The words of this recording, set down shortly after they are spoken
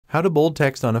How to bold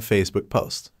text on a Facebook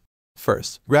post.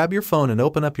 First, grab your phone and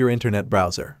open up your internet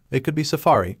browser. It could be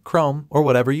Safari, Chrome, or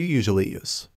whatever you usually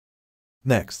use.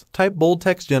 Next, type bold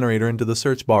text generator into the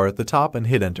search bar at the top and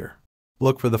hit enter.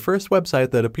 Look for the first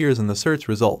website that appears in the search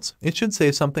results. It should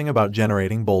say something about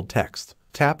generating bold text.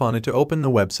 Tap on it to open the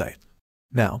website.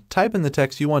 Now, type in the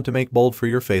text you want to make bold for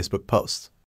your Facebook post.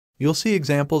 You'll see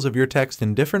examples of your text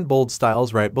in different bold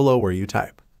styles right below where you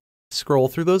type. Scroll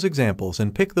through those examples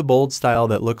and pick the bold style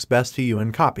that looks best to you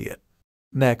and copy it.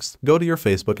 Next, go to your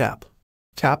Facebook app.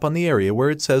 Tap on the area where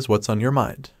it says what's on your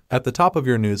mind, at the top of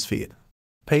your news feed.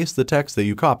 Paste the text that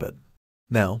you copied.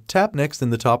 Now, tap next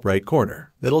in the top right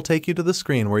corner. It'll take you to the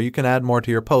screen where you can add more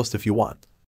to your post if you want.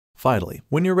 Finally,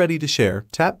 when you're ready to share,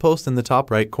 tap post in the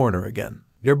top right corner again.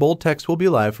 Your bold text will be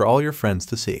live for all your friends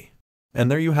to see.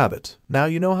 And there you have it. Now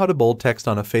you know how to bold text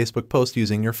on a Facebook post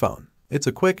using your phone. It's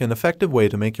a quick and effective way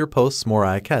to make your posts more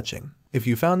eye-catching. If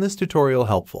you found this tutorial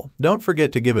helpful, don't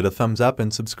forget to give it a thumbs up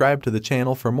and subscribe to the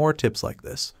channel for more tips like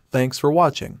this. Thanks for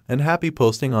watching, and happy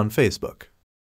posting on Facebook.